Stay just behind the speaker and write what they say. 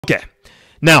Okay,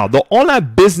 now the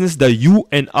online business that you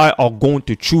and I are going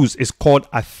to choose is called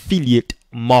affiliate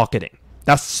marketing.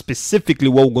 That's specifically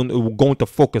what we're going to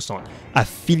focus on,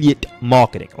 affiliate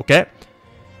marketing. Okay,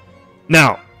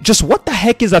 now just what the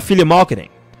heck is affiliate marketing?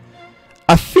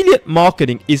 Affiliate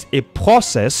marketing is a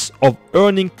process of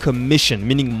earning commission,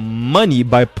 meaning money,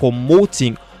 by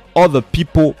promoting other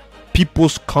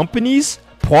people's companies,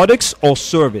 products, or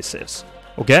services.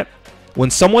 Okay, when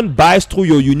someone buys through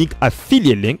your unique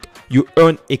affiliate link, you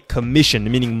earn a commission,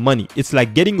 meaning money. It's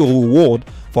like getting a reward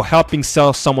for helping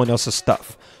sell someone else's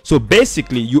stuff. So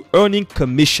basically, you're earning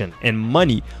commission and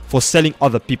money for selling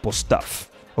other people's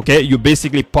stuff. Okay, you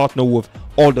basically partner with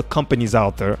all the companies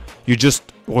out there. You just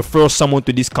refer someone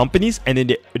to these companies and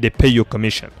then they pay you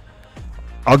commission.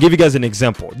 I'll give you guys an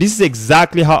example. This is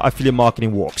exactly how affiliate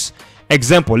marketing works.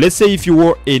 Example, let's say if you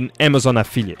were an Amazon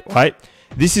affiliate, right?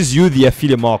 This is you, the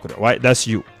affiliate marketer, right? That's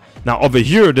you. Now over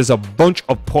here, there's a bunch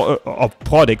of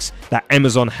products that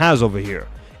Amazon has over here.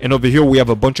 And over here, we have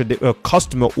a bunch of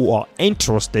customers who are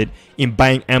interested in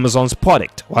buying Amazon's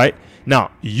product, right?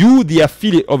 Now, you, the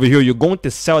affiliate over here, you're going to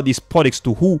sell these products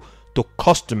to who? To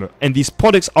customer. And these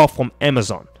products are from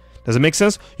Amazon. Does it make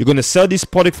sense? You're going to sell this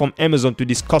product from Amazon to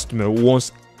this customer.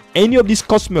 Once any of these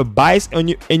customer buys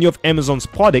any of Amazon's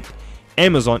product,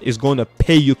 Amazon is going to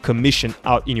pay you commission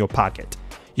out in your pocket.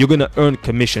 You're going to earn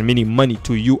commission, meaning money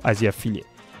to you as the affiliate.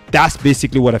 That's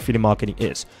basically what affiliate marketing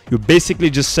is. You're basically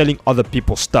just selling other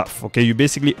people's stuff. Okay, you're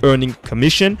basically earning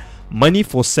commission, money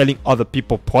for selling other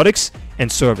people's products and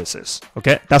services.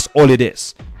 Okay, that's all it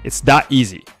is. It's that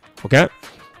easy. Okay,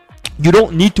 you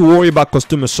don't need to worry about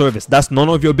customer service. That's none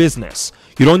of your business.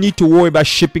 You don't need to worry about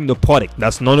shipping the product.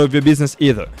 That's none of your business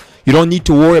either. You don't need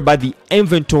to worry about the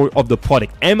inventory of the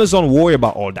product. Amazon worry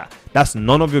about all that. That's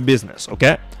none of your business.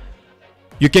 Okay,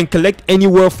 you can collect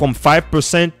anywhere from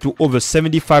 5% to over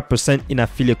 75% in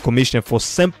affiliate commission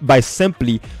by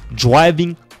simply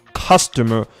driving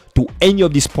customer to any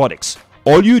of these products.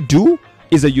 All you do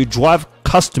is that you drive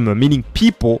customer, meaning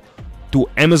people, to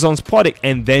Amazon's product,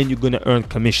 and then you're going to earn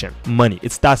commission, money.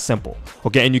 It's that simple.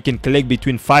 Okay, and you can collect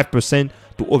between 5%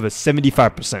 to over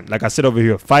 75%. Like I said over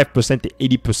here, 5% to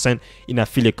 80% in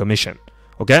affiliate commission.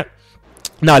 Okay,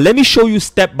 now let me show you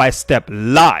step by step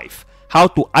live how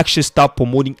to actually start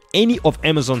promoting any of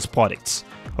Amazon's products.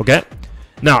 Okay,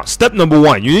 now step number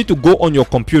one, you need to go on your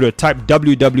computer, type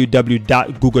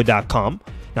www.google.com.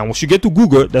 now once you get to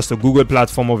Google, that's the Google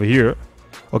platform over here.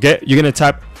 Okay, you're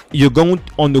going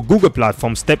on the Google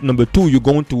platform. Step number two, you're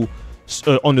going to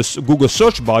on the Google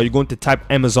search bar, you're going to type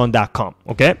amazon.com.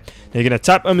 okay, then you're going to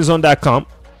type amazon.com.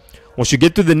 once you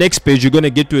get to the next page, you're going to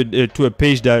get to a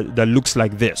page that looks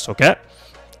like this. Okay,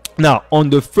 now on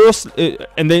the first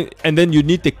and then you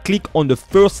need to click on the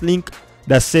first link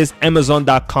that says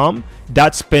amazon.com.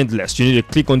 that's Spendless. You need to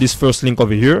click on this first link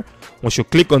over here. Once you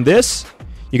click on this,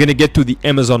 you're going to get to the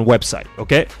Amazon website.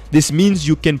 Okay, this means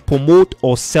you can promote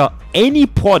or sell any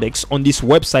products on this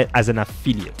website as an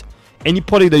affiliate. Any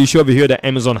product that you see over here that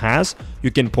Amazon has,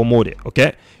 you can promote it.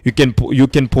 Okay, you can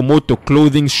promote the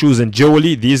clothing, shoes, and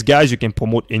jewelry. These guys, you can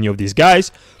promote any of these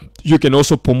guys. You can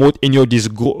also promote any of these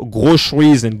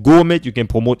groceries and gourmet. You can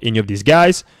promote any of these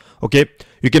guys. Okay,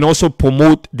 you can also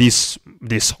promote this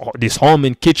home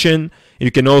and kitchen.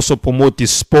 You can also promote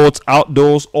this sports,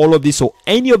 outdoors, all of this. So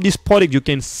any of these products you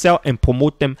can sell and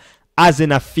promote them as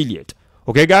an affiliate.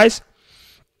 Okay, guys.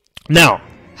 Now,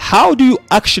 how do you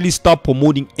actually start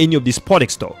promoting any of these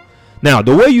products though? Now,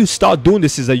 the way you start doing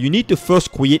this is that you need to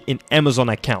first create an Amazon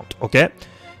account. Okay,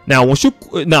 now this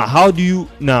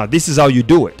is how you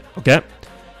do it. Okay,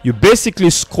 you basically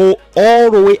scroll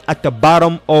all the way at the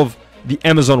bottom of the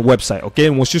Amazon website. Okay,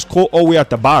 and once you scroll all the way at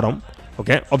the bottom,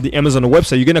 okay, of the Amazon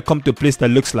website, you're gonna come to a place that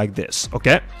looks like this.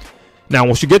 Okay, now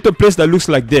once you get to a place that looks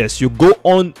like this, you go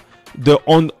on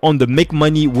the Make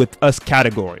Money With Us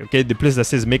category. Okay, the place that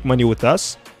says Make Money With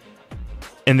Us,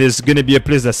 and there's gonna be a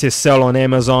place that says Sell on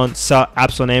Amazon, Sell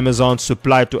Apps on Amazon,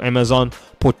 Supply to Amazon,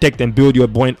 Protect and Build Your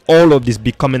Brand. All of this: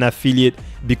 become an affiliate,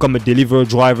 become a delivery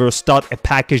driver, start a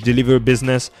package delivery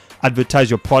business, advertise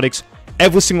your products.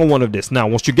 Every single one of this. Now,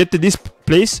 once you get to this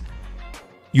place,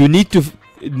 you need to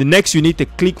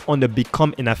click on the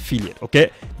Become an Affiliate.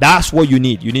 Okay, that's what you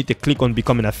need. You need to click on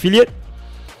Become an Affiliate.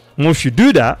 Once you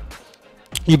do that,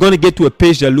 you're going to get to a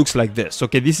page that looks like this.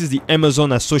 Okay, this is the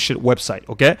Amazon Associate website.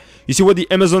 Okay, you see what the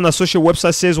Amazon Associate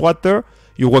website says right there?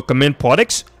 You recommend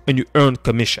products and you earn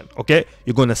commission. Okay,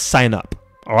 you're going to sign up.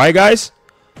 All right, guys.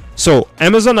 So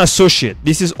Amazon Associate,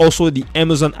 this is also the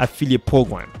Amazon Affiliate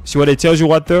Program. See what it tells you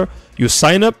right there? You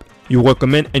sign up, you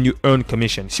recommend, and you earn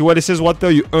commission. See what it says right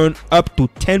there? You earn up to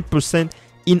 10%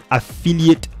 in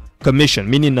affiliate commission,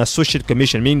 meaning associate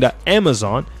commission, meaning that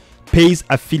Amazon pays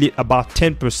affiliate about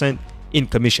 10% in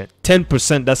commission.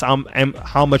 10%, that's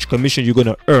how much commission you're going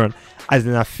to earn as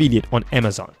an affiliate on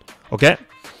Amazon. Okay,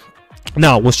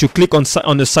 now once you click on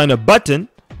the sign up button,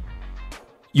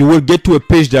 you will get to a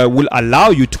page that will allow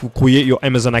you to create your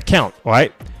Amazon account. All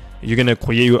right, you're going to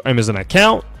create your Amazon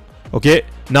account. Okay,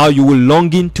 now you will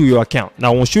log into your account.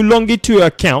 Now once you log into your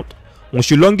account,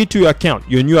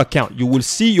 your new account, you will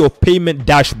see your payment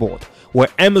dashboard where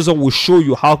Amazon will show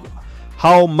you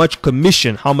how much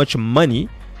commission, how much money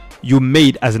you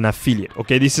made as an affiliate.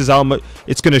 Okay, this is how much.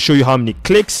 It's going to show you how many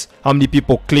clicks, how many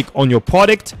people click on your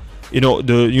product,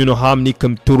 how many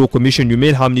total commission you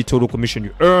made, how many total commission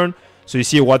you earn. So you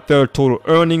see what the total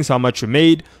earnings, how much you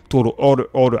made, total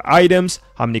order items,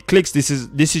 how many clicks. This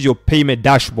is your payment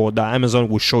dashboard that Amazon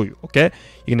will show you. Okay,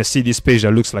 you're going to see this page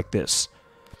that looks like this.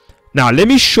 Now let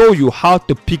me show you how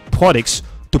to pick products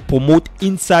to promote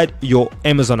inside your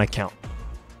Amazon account.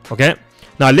 Okay,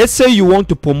 now let's say you want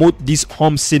to promote these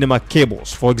home cinema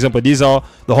cables. For example, these are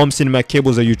the home cinema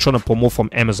cables that you're trying to promote from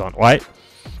Amazon, right?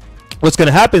 What's going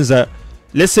to happen is that,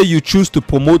 let's say you choose to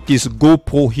promote this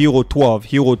GoPro Hero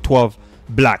 12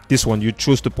 Black. This one, you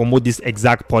choose to promote this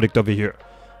exact product over here,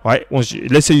 right?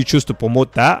 Let's say you choose to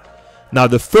promote that. Now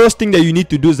the first thing that you need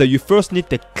to do is that you first need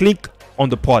to click on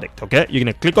the product. Okay, you're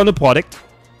gonna click on the product.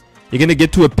 You're gonna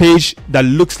get to a page that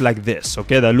looks like this.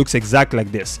 Okay, that looks exactly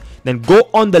like this. Then go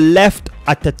on the left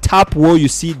at the top where you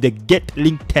see the get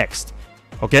link text.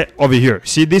 Okay, over here,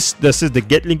 see this is the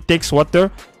get link text right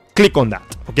there. Click on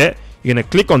that. Okay, you're gonna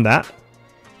click on that,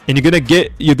 and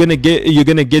you're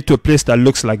gonna get to a place that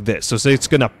looks like this. So there's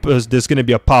gonna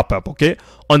be a pop-up. Okay,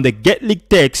 on the get link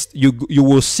text, you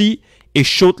will see a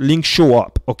short link show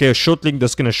up. Okay, a short link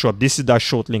that's gonna show up. This is that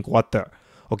short link right there.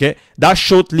 Okay, that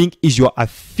short link is your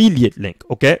affiliate link.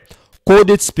 Okay,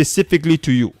 coded specifically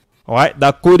to you. All right,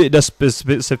 that's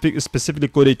specifically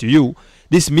coded to you.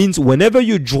 This means whenever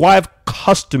you drive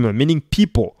customer, meaning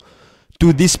people,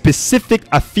 to this specific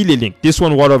affiliate link, this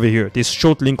one right over here, this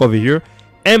short link over here,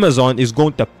 Amazon is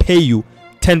going to pay you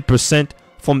 10%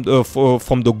 from the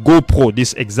GoPro,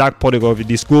 this exact product over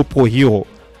this GoPro Hero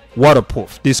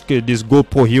waterproof, this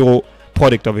GoPro Hero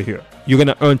product over here. You're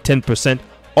gonna earn 10%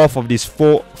 off of this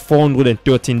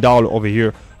 $413 over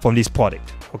here from this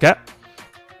product. Okay,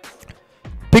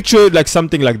 picture it like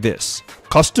something like this.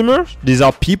 Customers, these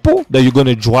are people that you're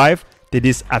gonna drive to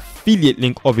this affiliate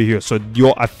link over here. So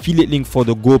your affiliate link for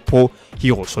the GoPro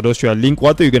Hero. So those your link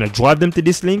right there, you're gonna drive them to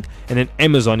this link, and then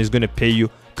Amazon is gonna pay you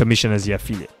commission as the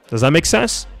affiliate. Does that make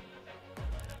sense?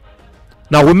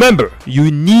 Now remember, you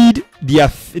need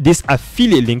this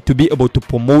affiliate link to be able to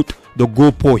promote the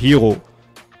GoPro Hero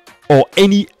or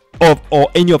any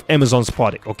of Amazon's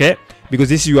product. Okay, because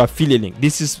this is your affiliate link.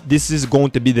 This is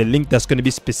going to be the link that's going to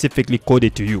be specifically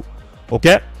coded to you.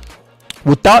 Okay,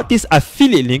 without this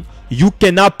affiliate link, you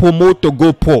cannot promote the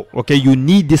GoPro. Okay, you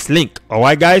need this link. All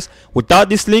right, guys, without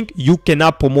this link, you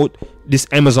cannot promote this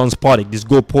Amazon's product, this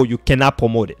GoPro. You cannot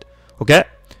promote it. Okay,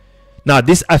 now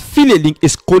this affiliate link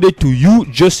is coded to you,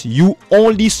 just you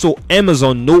only, so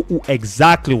Amazon know who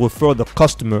exactly refer the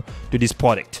customer to this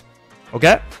product.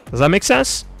 Okay, does that make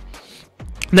sense?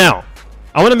 Now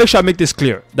I want to make sure I make this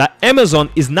clear that Amazon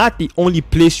is not the only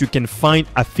place you can find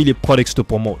affiliate products to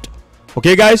promote.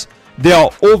 Okay, guys, there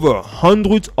are over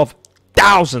hundreds of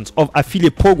thousands of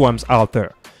affiliate programs out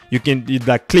there. You can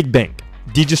like ClickBank,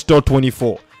 Digistore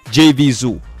 24,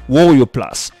 JVZoo, Warrior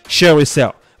Plus,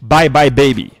 ShareASale, Bye Bye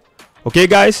Baby. Okay,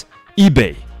 guys,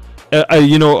 eBay,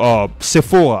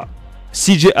 Sephora,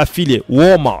 CJ Affiliate,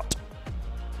 Walmart,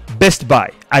 Best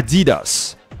Buy,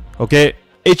 Adidas, okay,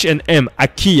 H&M,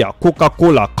 IKEA,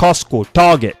 Coca-Cola, Costco,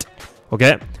 Target.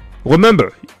 Okay,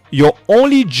 remember, your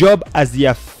only job as the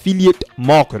affiliate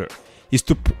marketer is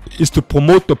to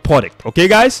promote the product. Okay,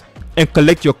 guys, and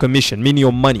collect your commission, meaning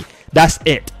your money. That's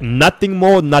it. Nothing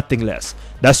more, nothing less.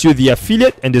 That's you, the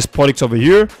affiliate, and this product's over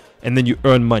here, and then you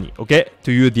earn money. Okay,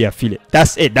 to you, the affiliate.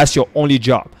 That's it. That's your only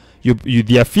job. You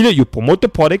the affiliate. You promote the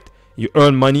product. You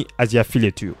earn money as the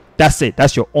affiliate to you. That's it.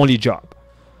 That's your only job.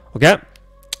 Okay.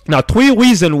 Now, 3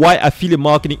 reasons why affiliate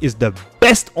marketing is the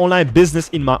best online business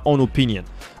in my own opinion.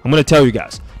 I'm going to tell you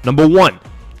guys. Number 1,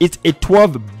 it's a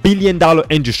 $12 billion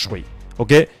industry.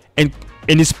 Okay. And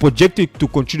it's projected to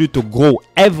continue to grow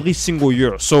every single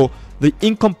year. So the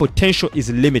income potential is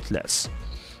limitless.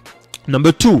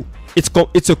 Number 2, it's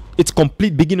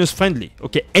complete beginners friendly.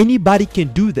 Okay. Anybody can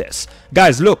do this.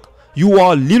 Guys, look, you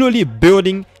are literally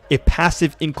building a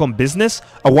passive income business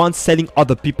around selling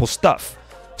other people's stuff.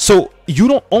 So you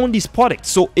don't own these products,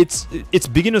 so it's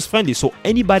beginners friendly, so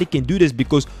anybody can do this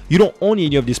because you don't own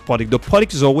any of this product. The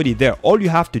product is already there. All you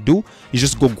have to do is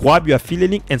just go grab your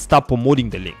affiliate link and start promoting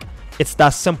the link. It's that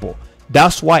simple.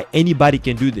 That's why anybody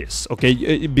can do this,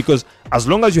 okay? Because as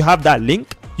long as you have that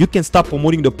link, you can start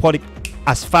promoting the product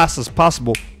as fast as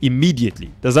possible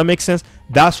immediately. Does that make sense?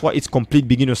 That's why it's complete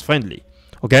beginners friendly.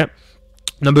 Okay.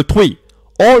 Number 3,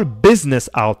 all business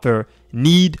out there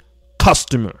need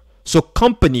customer. So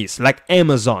companies like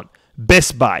Amazon,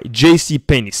 Best Buy,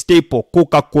 JCPenney, Staple,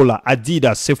 Coca-Cola,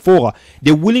 Adidas, Sephora,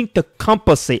 they're willing to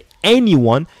compensate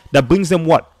anyone that brings them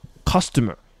what?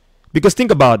 Customer. Because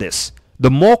think about this. The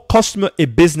more customer a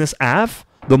business have,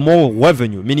 the more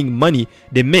revenue, meaning money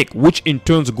they make, which in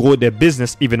turn grow their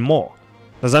business even more.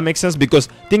 Does that make sense? Because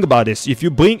think about this. If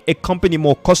you bring a company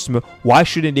more customer, why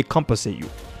shouldn't they compensate you?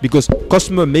 Because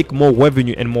customers make more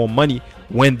revenue and more money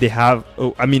when they have,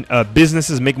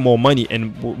 businesses make more money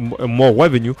and more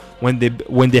revenue when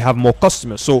they have more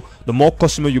customers. So the more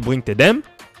customer you bring to them,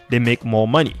 they make more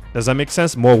money. Does that make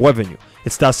sense? More revenue.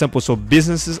 It's that simple. So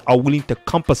businesses are willing to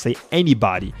compensate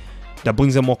anybody that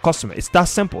brings them more customers. It's that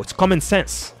simple. It's common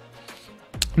sense.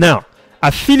 Now,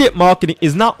 affiliate marketing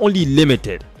is not only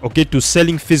limited, okay, to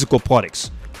selling physical products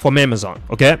from Amazon,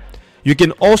 okay? You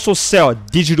can also sell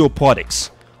digital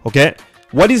products, okay?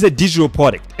 What is a digital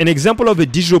product? An example of a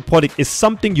digital product is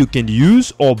something you can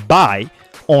use or buy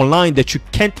online that you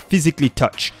can't physically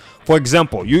touch. For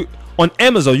example, on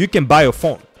Amazon, you can buy a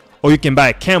phone or you can buy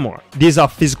a camera. These are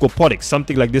physical products.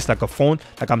 Something like this, like a phone,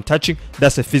 like I'm touching,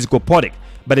 that's a physical product.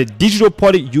 But a digital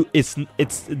product,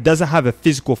 it doesn't have a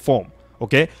physical form.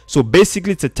 Okay, so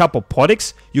basically it's a type of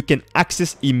products you can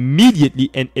access immediately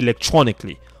and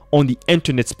electronically on the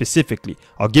internet specifically.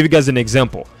 I'll give you guys an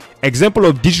example. Example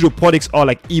of digital products are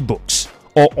like ebooks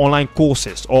or online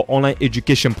courses or online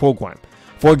education program.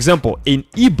 For example, an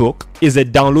ebook is a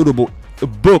downloadable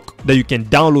book that you can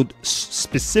download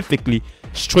specifically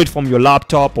straight from your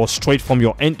laptop or straight from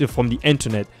the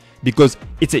internet, because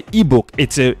it's an ebook.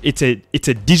 It's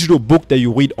a digital book that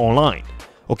you read online.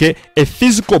 Okay, a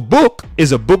physical book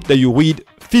is a book that you read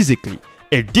physically.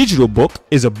 A digital book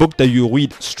is a book that you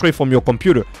read straight from your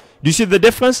computer. Do you see the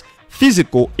difference?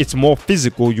 Physical, it's more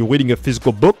physical. You're reading a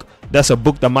physical book. That's a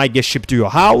book that might get shipped to your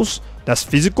house. That's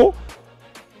physical.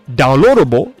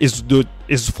 Downloadable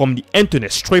is from the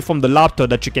internet, straight from the laptop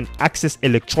that you can access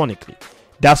electronically.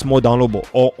 That's more downloadable.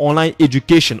 Or online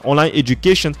education. Online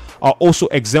education are also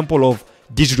example of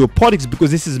digital products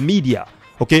because this is media.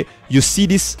 Okay, you see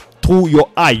this through your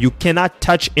eye. You cannot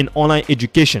touch an online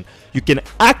education. You can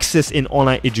access an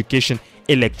online education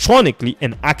electronically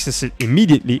and access it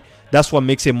immediately. That's what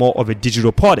makes it more of a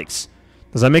digital products.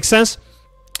 Does that make sense?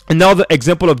 Another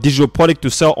example of digital product to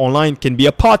sell online can be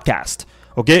a podcast.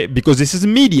 Okay, because this is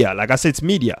media. Like I said, it's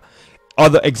media.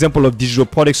 Other example of digital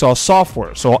products are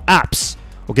software, so apps.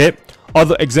 Okay,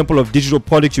 other example of digital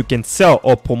products you can sell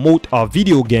or promote are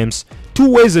video games.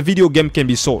 2 ways a video game can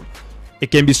be sold. It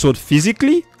can be sold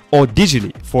physically or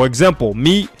digitally. For example,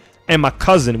 me and my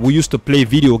cousin, we used to play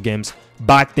video games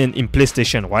back then in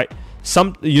PlayStation, right?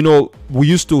 We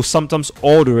used to sometimes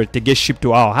order it to get shipped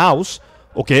to our house.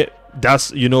 Okay,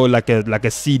 that's like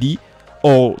a CD,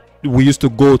 or we used to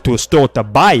go to a store to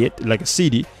buy it like a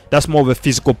CD. That's more of a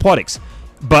physical products.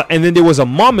 And then there was a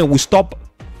moment we stopped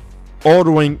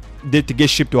ordering it to get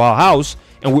shipped to our house,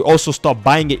 and we also stopped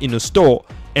buying it in the store,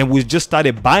 and we just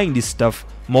started buying this stuff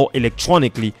more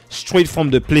electronically straight from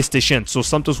the PlayStation. So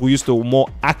sometimes we used to more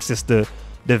access the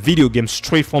video game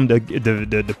straight from the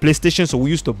PlayStation. So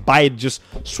we used to buy it just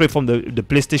straight from the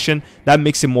PlayStation. That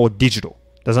makes it more digital.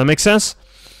 Does that make sense?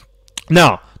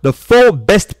 Now, the 4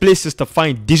 best places to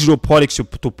find digital products to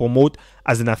promote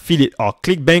as an affiliate are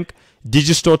ClickBank,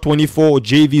 Digistore24,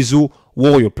 JVZoo,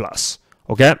 Warrior Plus.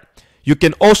 Okay, you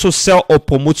can also sell or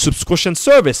promote subscription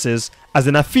services as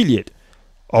an affiliate.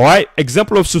 All right,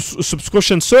 example of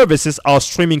subscription services are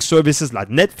streaming services like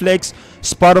Netflix,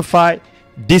 Spotify,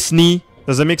 Disney.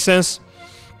 Does that make sense?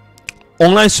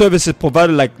 Online services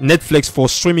provided like Netflix for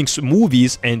streaming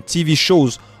movies and TV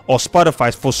shows, or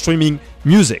Spotify for streaming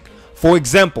music. For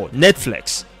example,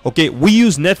 Netflix. Okay, we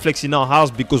use Netflix in our house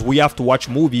because we have to watch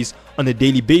movies on a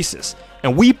daily basis,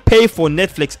 and we pay for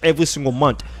Netflix every single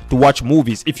month to watch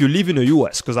movies. If you live in the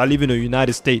US, because I live in the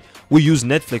United States, we use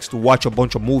Netflix to watch a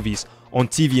bunch of movies on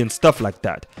TV and stuff like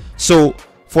that. So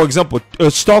for example,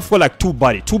 a software like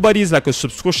TubeBuddy. TubeBuddy is like a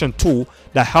subscription tool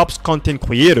that helps content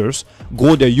creators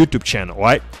grow their YouTube channel,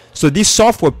 right? So this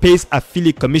software pays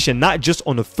affiliate commission not just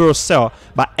on the first sale,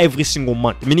 but every single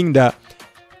month, meaning that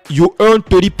you earn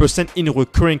 30% in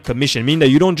recurring commission, meaning that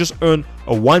you don't just earn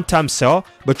a one-time sale,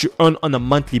 but you earn on a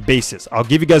monthly basis. I'll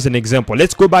give you guys an example.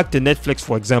 Let's go back to Netflix,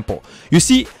 for example. You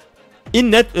see, in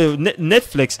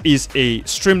Netflix is a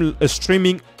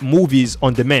streaming movies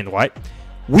on demand, right?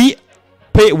 We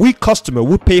pay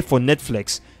for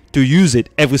Netflix to use it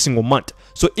every single month.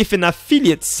 So if an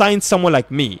affiliate signs someone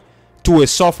like me to a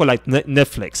software like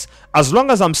Netflix, as long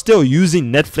as I'm still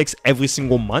using Netflix every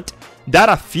single month, that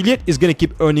affiliate is going to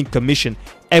keep earning commission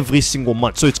every single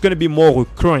month. So it's going to be more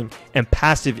recurring and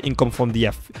passive income from the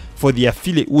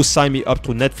affiliate who sign me up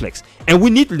to Netflix. And we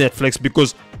need Netflix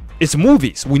because it's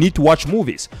movies. We need to watch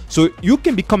movies. So you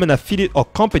can become an affiliate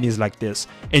of companies like this,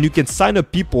 and you can sign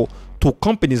up people to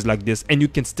companies like this, and you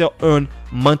can still earn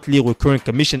monthly recurring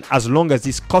commission as long as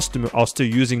these customers are still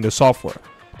using the software.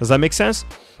 Does that make sense?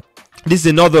 This is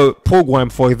another program,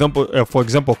 for example,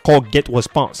 called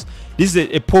GetResponse. This is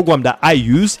a program that I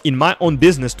use in my own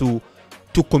business to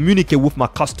communicate with my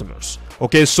customers.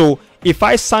 Okay, so if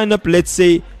I sign up, let's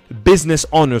say, business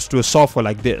owners to a software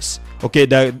like this, okay,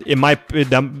 I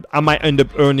might end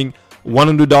up earning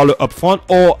 $100 upfront,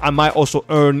 or I might also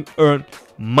earn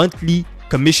monthly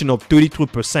commission of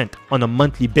 33% on a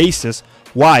monthly basis.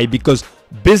 Why? Because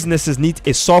businesses need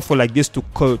a software like this to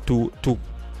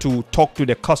talk to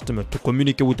the customer, to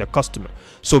communicate with the customer.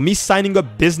 So me signing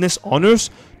up business owners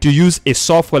to use a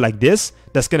software like this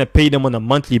that's going to pay them on a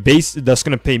monthly basis, that's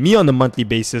going to pay me on a monthly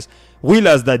basis,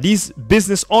 realize that these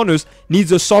business owners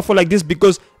need a software like this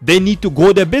because they need to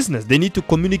grow their business. They need to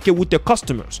communicate with their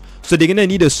customers. So they're going to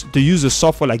need to use a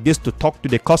software like this to talk to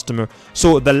the customer.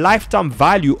 So the lifetime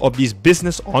value of these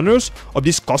business owners, of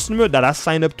this customer that are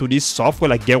signed up to this software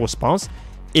like GetResponse,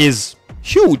 is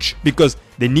huge because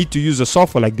they need to use a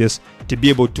software like this to be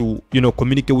able to,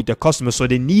 communicate with their customers. So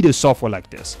they need a software like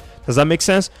this. Does that make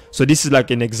sense? So this is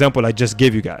like an example I just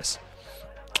gave you guys.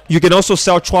 You can also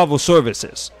sell travel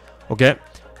services. Okay,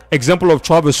 example of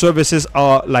travel services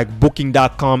are like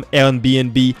Booking.com,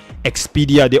 Airbnb,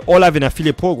 Expedia. They all have an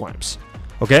affiliate programs.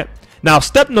 Okay, now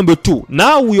step number 2.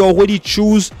 Now we already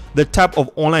choose the type of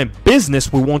online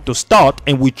business we want to start,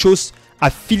 and we choose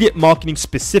affiliate marketing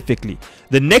specifically.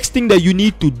 The next thing that you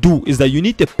need to do is that you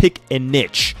need to pick a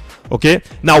niche. Okay,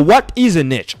 now what is a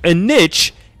niche? A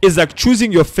niche is like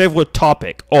choosing your favorite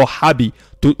topic or hobby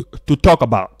to talk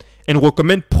about and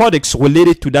recommend products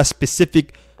related to that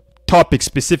specific topic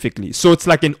specifically. So it's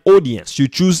like an audience. You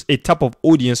choose a type of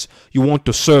audience you want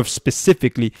to serve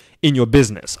specifically in your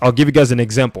business. I'll give you guys an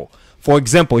example. For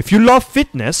example, if you love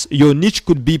fitness, your niche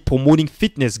could be promoting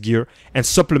fitness gear and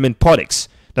supplement products.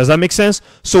 Does that make sense?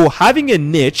 So having a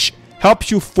niche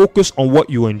helps you focus on what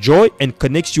you enjoy and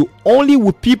connects you only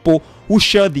with people who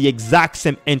share the exact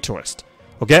same interest.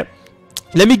 Okay,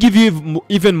 let me give you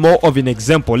even more of an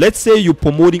example. Let's say you're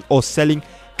promoting or selling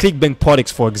ClickBank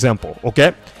products, for example.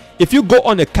 Okay, if you go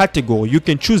on a category, you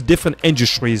can choose different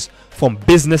industries from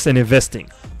business and investing,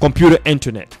 computer,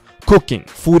 internet, cooking,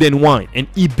 food and wine, and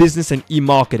e-business and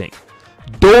e-marketing.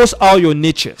 Those are your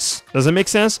niches. Does that make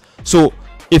sense? So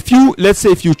let's say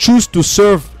if you choose to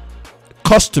serve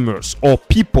customers or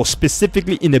people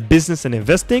specifically in a business and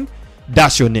investing,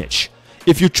 that's your niche.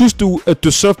 If you choose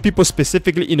to serve people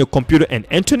specifically in a computer and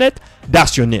internet,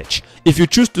 that's your niche. If you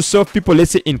choose to serve people,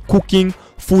 let's say in cooking,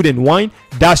 food and wine,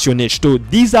 that's your niche. So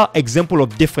these are examples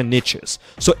of different niches.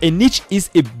 So a niche is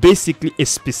basically a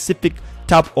specific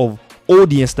type of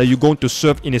audience that you're going to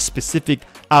serve in a specific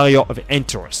area of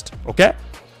interest. Okay,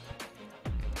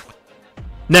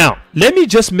 now let me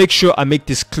just make sure I make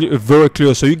this very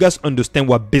clear so you guys understand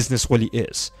what business really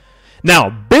is.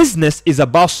 Now, business is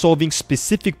about solving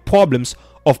specific problems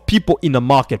of people in the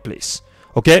marketplace.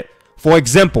 Okay, for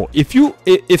example,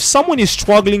 if someone is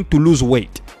struggling to lose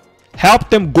weight,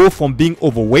 help them go from being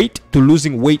overweight to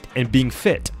losing weight and being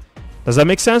fit. Does that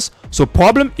make sense? So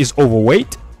problem is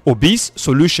overweight, obese,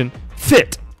 solution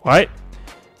fit, right?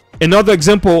 Another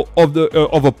example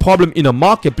of a problem in a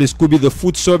marketplace could be the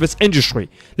food service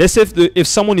industry. Let's say if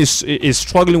someone is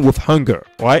struggling with hunger,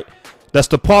 right? That's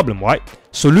the problem, right?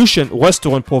 Solution,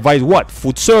 restaurant provides what?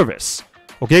 Food service.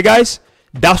 Okay, guys?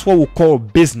 That's what we call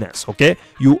business. Okay,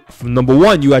 number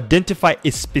 1, you identify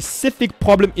a specific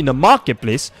problem in the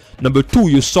marketplace. Number 2,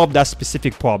 you solve that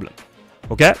specific problem.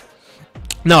 Okay,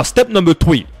 now step number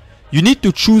 3, you need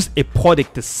to choose a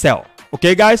product to sell.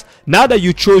 Okay, guys, now that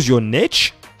you chose your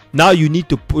niche, now you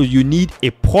need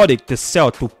a product to sell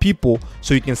to people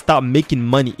so you can start making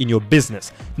money in your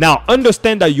business. Now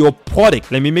understand that your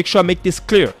product, let me make sure I make this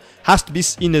clear, has to be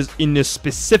in a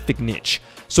specific niche.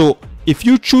 So if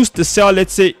you choose to sell,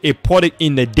 let's say, a product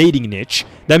in the dating niche,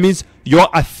 that means your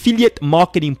affiliate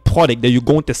marketing product that you're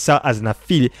going to sell as an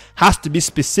affiliate has to be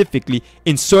specifically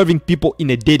in serving people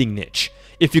in a dating niche.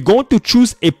 If you're going to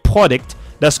choose a product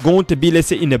that's going to be, let's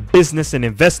say, in a business and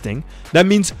investing, that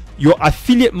means your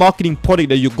affiliate marketing product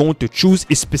that you're going to choose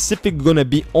is specifically going to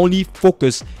be only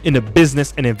focused in a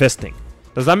business and investing.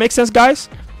 Does that make sense, guys?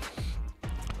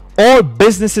 All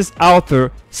businesses out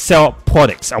there sell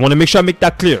products. I want to make sure I make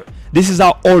that clear. This is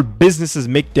how all businesses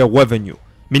make their revenue,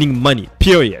 meaning money,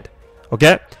 period.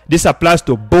 Okay? This applies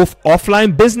to both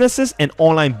offline businesses and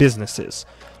online businesses.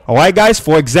 All right, guys?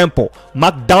 For example,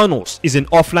 McDonald's is an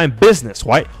offline business,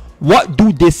 right? What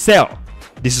do they sell?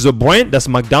 This is a brand, that's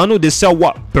McDonald's. They sell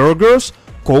what? Burgers,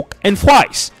 Coke, and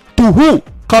fries. To who?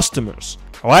 Customers.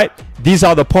 All right? These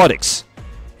are the products.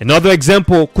 Another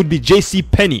example could be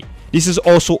JCPenney. This is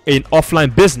also an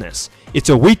offline business. It's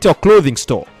a retail clothing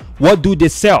store. What do they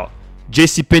sell?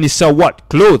 JCPenney sell what?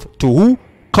 Clothes. To who?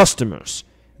 Customers.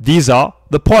 These are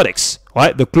the products,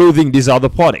 right? The clothing, these are the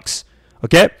products.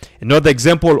 Okay? Another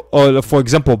example, for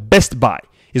example, Best Buy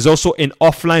is also an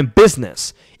offline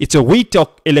business. It's a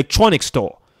retail electronics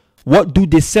store. What do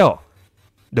they sell?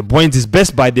 The brand is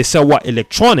Best Buy. They sell what?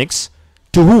 Electronics.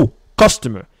 To who?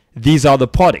 Customer. These are the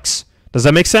products. Does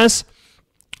that make sense?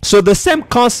 So the same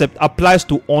concept applies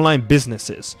to online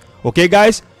businesses. Okay,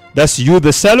 guys? That's you,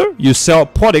 the seller. You sell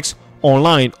products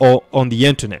online or on the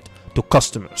internet to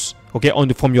customers. Okay,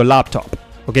 from your laptop.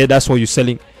 Okay, that's where you're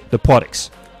selling the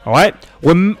products. All right.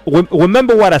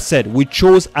 Remember what I said. We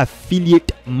chose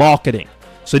affiliate marketing.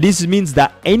 So this means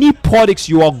that any products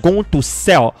you are going to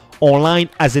sell online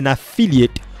as an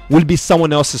affiliate will be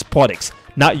someone else's products,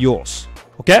 not yours.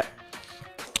 Okay.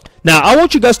 Now I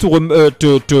want you guys to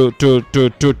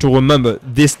remember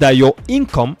this, that your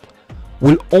income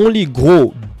will only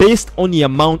grow based on the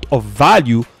amount of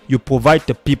value you provide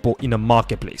to people in a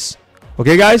marketplace.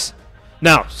 Okay, guys?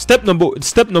 Now, step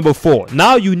number 4.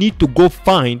 Now you need to go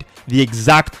find the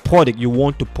exact product you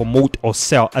want to promote or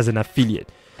sell as an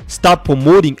affiliate. Start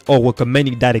promoting or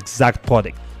recommending that exact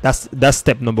product. That's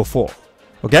step number 4.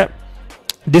 Okay?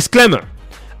 Disclaimer.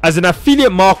 As an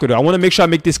affiliate marketer, I want to make sure I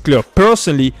make this clear.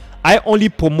 Personally, I only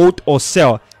promote or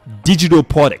sell digital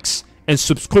products and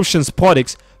subscriptions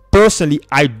products. Personally,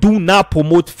 I do not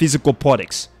promote physical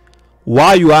products.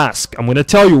 Why, you ask? I'm going to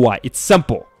tell you why. It's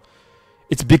simple.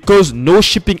 It's because no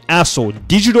shipping hassle.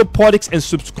 Digital products and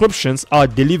subscriptions are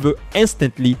delivered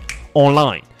instantly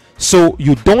online. So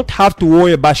you don't have to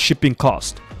worry about shipping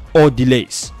costs or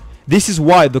delays. This is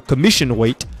why the commission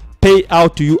rate paid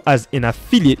out to you as an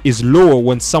affiliate is lower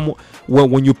when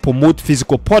you promote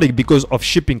physical product because of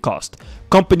shipping cost.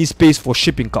 Companies pay for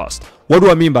shipping cost. What do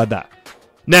I mean by that?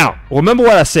 Now, remember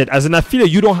what I said. As an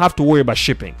affiliate, you don't have to worry about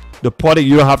shipping. The product,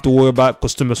 you don't have to worry about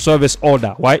customer service, all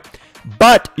that, right?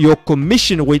 But your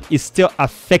commission rate is still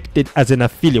affected as an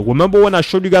affiliate. Remember when I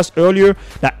showed you guys earlier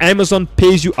that Amazon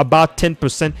pays you about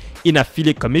 10% in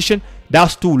affiliate commission?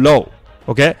 That's too low.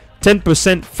 Okay,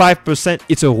 10%, 5%,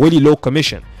 it's a really low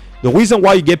commission. The reason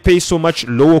why you get paid so much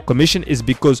lower commission is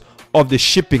because of the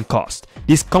shipping cost.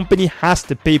 This company has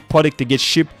to pay product to get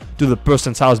shipped to the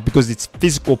person's house because it's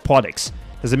physical products.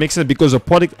 Does it make sense? Because the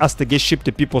product has to get shipped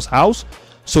to people's house.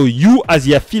 So you as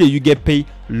the affiliate, you get paid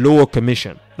lower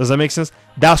commission. Does that make sense?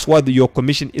 That's why your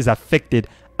commission is affected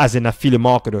as an affiliate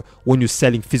marketer when you're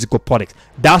selling physical products.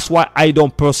 That's why I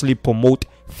don't personally promote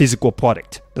physical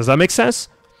product. Does that make sense?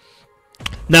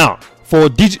 Now, for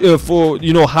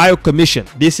higher commission,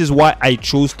 this is why I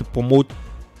chose to promote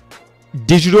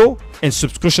digital and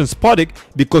subscriptions product,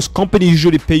 because companies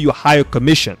usually pay you higher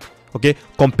commission, okay,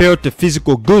 compared to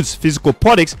physical goods, physical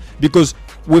products, because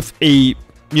with a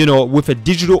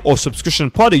digital or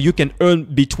subscription product, you can earn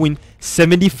between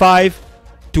 75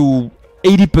 to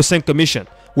 80% commission.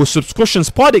 With subscriptions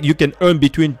product, you can earn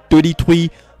between 33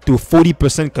 to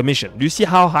 40% commission. Do you see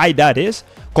how high that is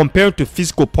compared to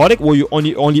physical product where you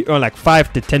only earn like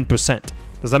 5 to 10%?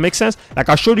 Does that make sense? Like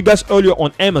I showed you guys earlier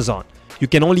on Amazon, you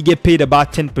can only get paid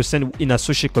about 10% in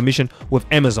associate commission with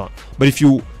Amazon. But if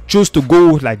you choose to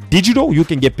go like digital, you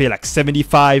can get paid like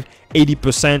 75,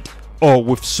 80%, or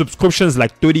with subscriptions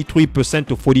like 33%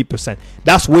 to 40%.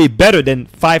 That's way better than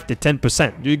 5 to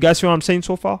 10%. Do you guys hear what I'm saying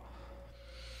so far?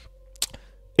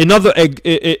 Another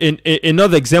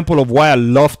example of why I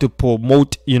love to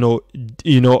promote digital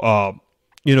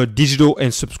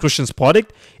and subscriptions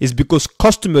product is because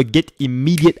customers get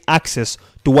immediate access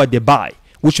to what they buy,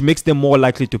 which makes them more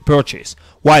likely to purchase.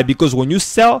 Why? Because when you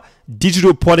sell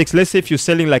digital products, let's say if you're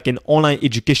selling like an online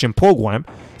education program,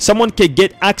 someone can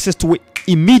get access to it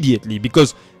immediately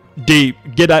because they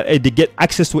get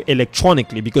access to it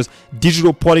electronically, because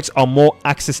digital products are more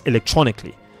accessed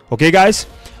electronically. Okay, guys?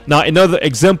 Now, another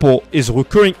example is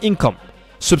recurring income.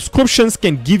 Subscriptions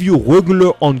can give you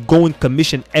regular ongoing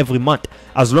commission every month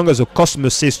as long as a customer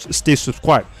stays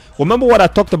subscribed. Remember what I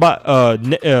talked about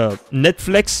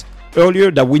Netflix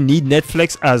earlier, that we need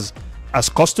Netflix as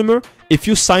customer. If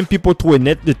you sign people to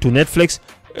Netflix,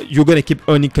 you're gonna keep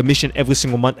earning commission every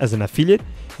single month as an affiliate.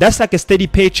 That's like a steady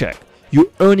paycheck. You're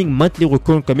earning monthly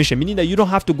recurring commission, meaning that you don't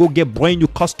have to go get brand new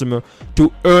customer to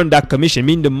earn that commission,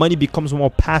 meaning the money becomes more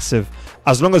passive.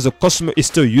 As long as the customer is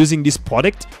still using this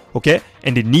product, okay,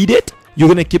 and they need it, you're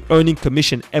gonna keep earning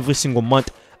commission every single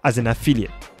month as an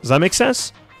affiliate. Does that make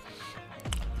sense?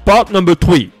 Part number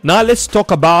 3. Now let's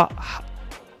talk about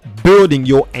building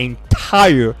your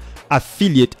entire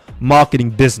affiliate marketing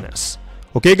business.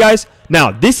 Okay, guys?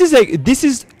 Now this is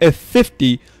a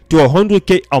 50 to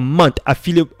 100K a month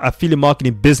affiliate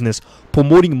marketing business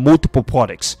promoting multiple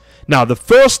products. Now the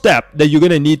first step that you're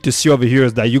gonna need to see over here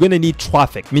is that you're gonna need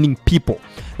traffic, meaning people.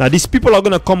 Now these people are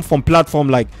gonna come from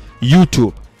platforms like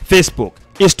YouTube, Facebook,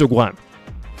 Instagram,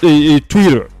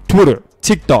 Twitter,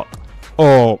 TikTok,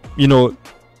 or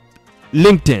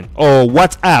LinkedIn, or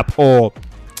WhatsApp, or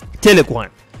Telegram.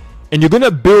 And you're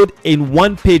gonna build a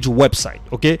one-page website.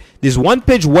 Okay, this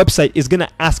one-page website is gonna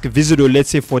ask a visitor, let's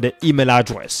say, for the email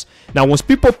address. Now once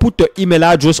people put the email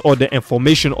address or the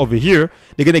information over here,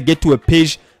 they're gonna get to a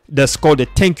page that's called the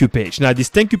thank you page. Now this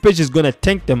thank you page is gonna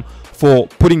thank them for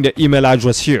putting the email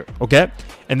address here. Okay,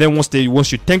 and then once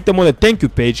you thank them on the thank you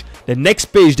page, the next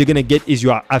page they're gonna get is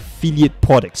your affiliate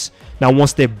products. Now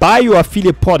once they buy your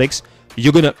affiliate products,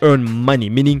 you're gonna earn money,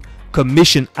 meaning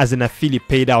commission as an affiliate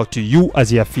paid out to you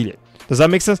as the affiliate. Does that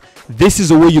make sense? This is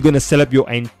the way you're gonna set up your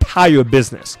entire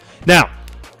business. Now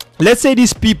let's say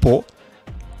these people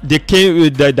that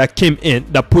came in,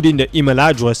 that put in the email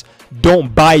address,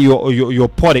 don't buy your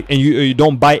product, and you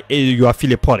don't buy your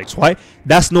affiliate products, right?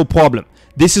 That's no problem.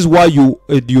 This is why you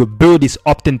build this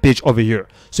opt-in page over here.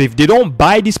 So if they don't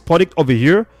buy this product over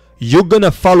here, you're gonna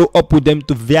follow up with them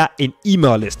via an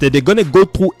email list. They're gonna go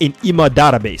through an email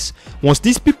database. Once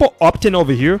these people opt in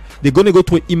over here, they're gonna go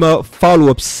to an email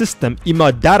follow-up system,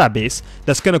 email database,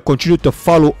 that's gonna continue to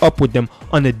follow up with them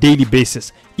on a daily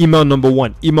basis. Email number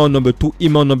 1, email number 2,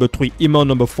 email number 3, email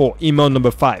number 4, email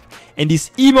number 5. And these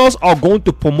emails are going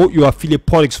to promote your affiliate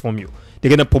products from you.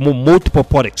 They're gonna promote multiple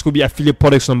products. Could be affiliate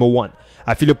products number 1,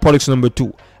 affiliate products number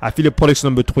 2, affiliate products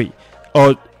number 3.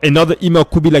 Or another email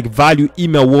could be like value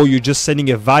email, where you're just sending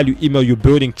a value email, you're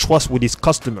building trust with this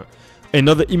customer.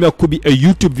 Another email could be a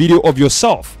YouTube video of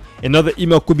yourself. Another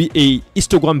email could be a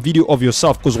Instagram video of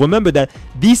yourself. Because remember that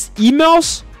these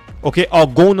emails, okay, are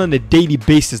going on a daily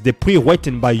basis. They're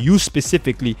pre-written by you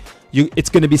specifically. It's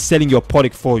going to be selling your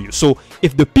product for you. So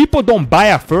if the people don't buy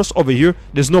at first over here,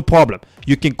 there's no problem.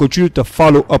 You can continue to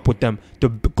follow up with them, to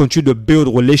continue to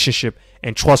build relationship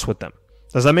and trust with them.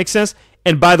 Does that make sense?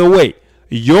 And by the way,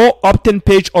 your opt-in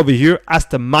page over here has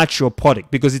to match your product,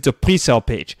 because it's a pre-sale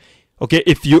page. Okay,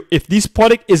 if this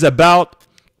product is about,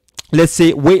 let's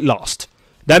say, weight loss,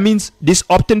 that means this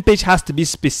opt-in page has to be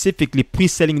specifically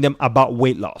pre-selling them about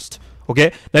weight loss.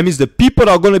 Okay, that means the people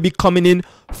that are going to be coming in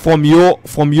from your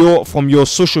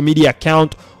social media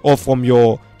account or from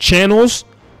your channels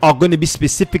are going to be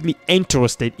specifically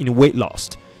interested in weight loss.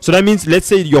 So that means, let's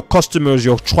say your customers,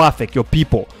 your traffic, your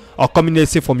people are coming,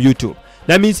 let's say, from YouTube.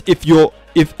 That means if your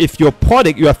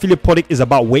product, your affiliate product, is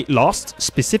about weight loss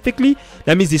specifically,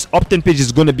 that means this opt-in page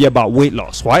is going to be about weight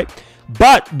loss, right?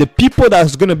 But the people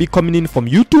that's going to be coming in from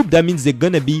YouTube, that means they're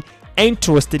going to be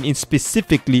interested in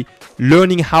specifically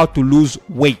learning how to lose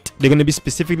weight. They're going to be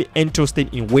specifically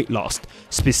interested in weight loss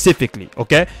specifically,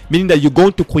 okay? Meaning that you're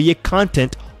going to create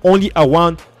content only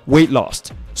around weight loss.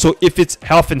 So if it's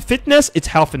health and fitness, it's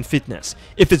health and fitness.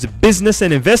 If it's business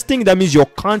and investing, that means your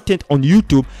content on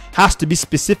YouTube has to be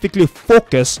specifically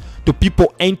focused to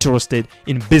people interested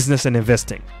in business and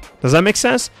investing. Does that make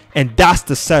sense? And that's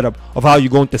the setup of how you're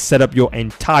going to set up your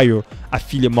entire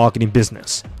affiliate marketing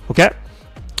business. Okay?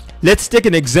 Let's take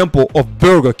an example of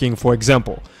Burger King, for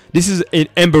example. This is an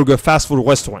hamburger fast food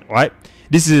restaurant, right?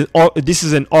 This is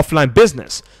an offline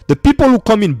business. The people who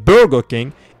come in Burger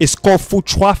King is called foot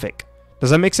traffic. Does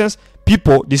that make sense?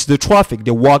 People, this is the traffic, they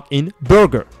walk in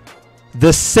burger.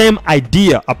 The same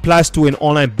idea applies to an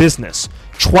online business.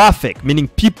 Traffic, meaning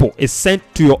people, is sent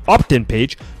to your opt-in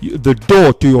page, the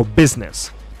door to your business.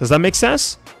 Does that make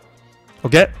sense?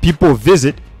 Okay, people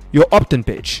visit your opt-in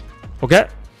page. Okay,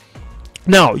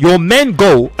 now your main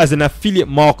goal as an affiliate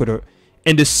marketer,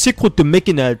 and the secret to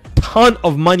making a ton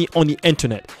of money on the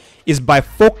internet, is by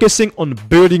focusing on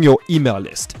building your email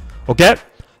list. Okay,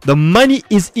 the money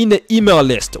is in the email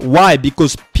list. Why?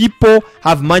 Because people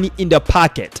have money in their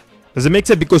pocket. Does it make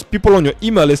sense? Because people on your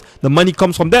email list, the money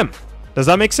comes from them. Does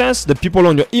that make sense? The people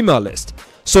on your email list.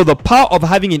 So the power of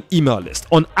having an email list,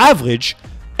 on average,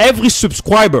 every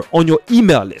subscriber on your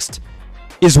email list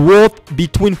is worth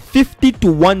between $50 to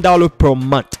 $1 per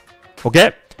month.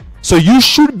 Okay, so you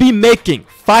should be making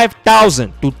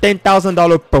 $5,000 to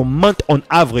 $10,000 per month on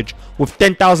average with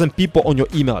 10,000 people on your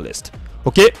email list.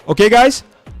 Okay guys,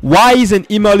 why is an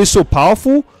email list so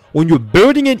powerful? When you're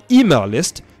building an email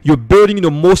list, you're building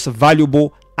the most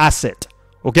valuable asset.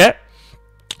 Okay,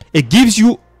 it gives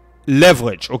you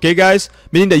leverage. Okay guys,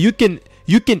 meaning that you can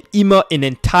email an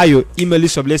entire email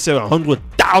list of, let's say,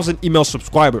 100,000 email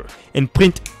subscribers and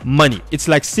print money. It's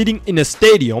like sitting in a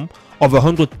stadium of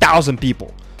 100,000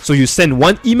 people. So you send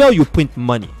one email, you print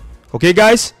money. Okay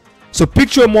guys, so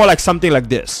picture more like something like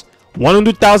this.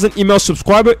 100,000 email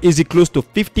subscriber is equal to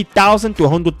 $50,000 to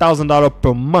 $100,000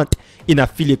 per month in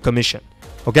affiliate commission.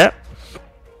 Okay,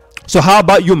 so how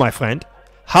about you, my friend?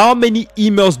 How many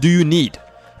emails do you need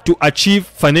to achieve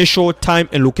financial, time,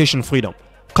 and location freedom?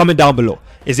 Comment down below.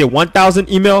 Is it 1,000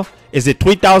 email? Is it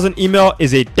 3,000 email?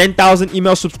 Is it 10,000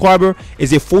 email subscriber?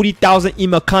 Is it 40,000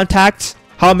 email contacts?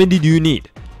 How many do you need?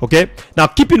 Okay, now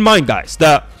keep in mind, guys,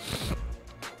 that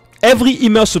every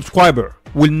email subscriber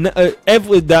will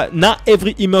not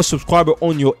every email subscriber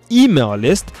on your email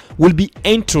list will be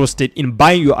interested in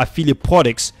buying your affiliate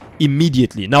products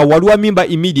immediately. Now, what do I mean by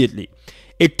immediately?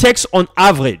 It takes on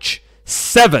average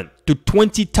 7 to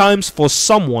 20 times for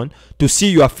someone to see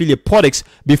your affiliate products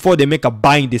before they make a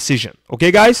buying decision.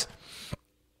 Okay guys,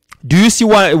 do you see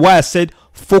why I said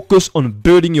focus on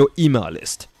building your email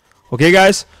list? Okay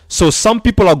guys, so some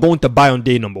people are going to buy on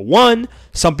day number 1,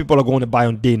 some people are going to buy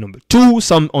on day number 2,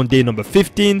 some on day number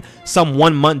 15, some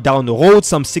 1 month down the road,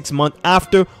 some 6 months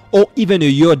after, or even a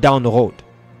year down the road.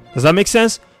 Does that make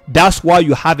sense? That's why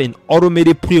you have an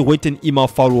automated pre-written email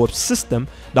follow-up system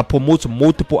that promotes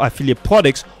multiple affiliate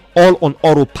products all on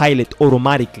autopilot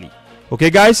automatically. Okay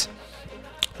guys,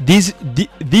 these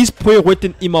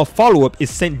pre-written email follow-up is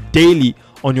sent daily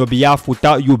on your behalf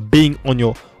without you being on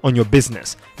your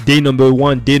business. Day number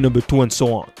 1, day number 2, and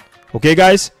so on. Okay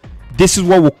guys, this is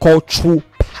what we call true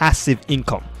passive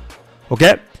income.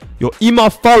 Okay, your email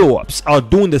follow-ups are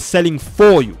doing the selling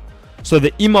for you. So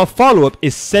the email follow-up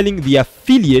is selling the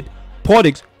affiliate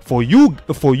products for you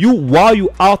while you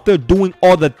out there doing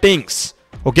other things.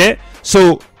 Okay,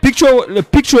 so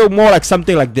picture more like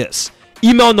something like this.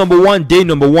 Email number 1, day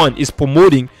number 1 is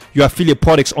promoting your affiliate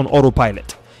products on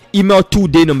autopilot. Email 2,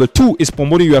 day number 2 is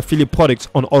promoting your affiliate products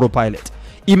on autopilot.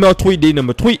 Email 3, day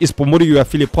number 3 is promoting your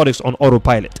affiliate products on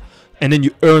autopilot. And then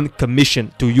you earn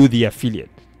commission to you, the affiliate.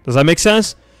 Does that make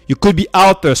sense? You could be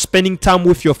out there spending time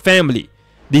with your family.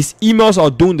 These emails are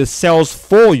doing the sales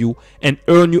for you and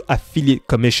earn you affiliate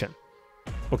commission.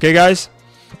 Okay guys,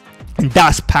 and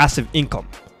that's passive income.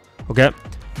 Okay,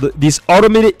 these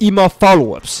automated email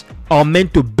follow-ups are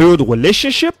meant to build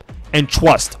relationship and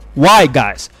trust. Why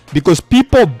guys? Because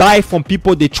people buy from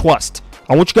people they trust.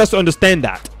 I want you guys to understand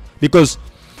that, because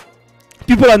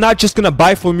people are not just gonna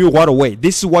buy from you right away.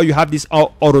 This is why you have this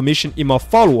automation email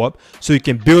follow-up, so you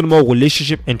can build more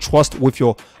relationship and trust with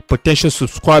your potential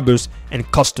subscribers and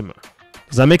customer.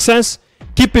 Does that make sense?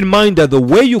 Keep in mind that the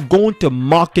way you're going to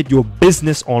market your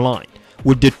business online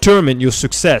will determine your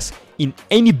success in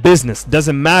any business.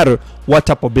 Doesn't matter what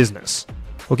type of business.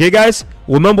 Okay guys,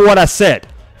 remember what I said.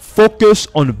 Focus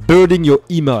on building your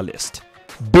email list.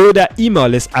 Build that email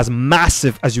list as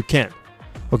massive as you can.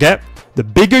 Okay, the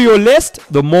bigger your list,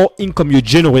 the more income you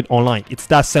generate online. It's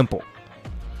that simple.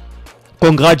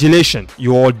 Congratulations,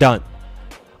 you're all done.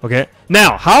 Okay,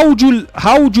 now how would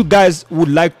you guys would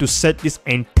like to set this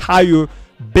entire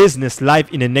business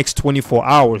live in the next 24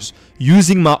 hours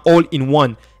using my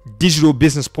all-in-one digital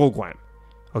business program?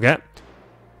 Okay,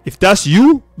 if that's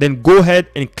you, then go ahead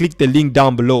and click the link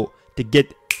down below to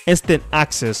get instant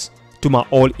access to my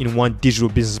all-in-one digital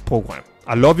business program.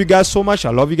 I love you guys so much.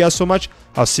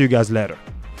 I'll see you guys later.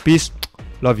 Peace.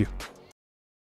 Love you.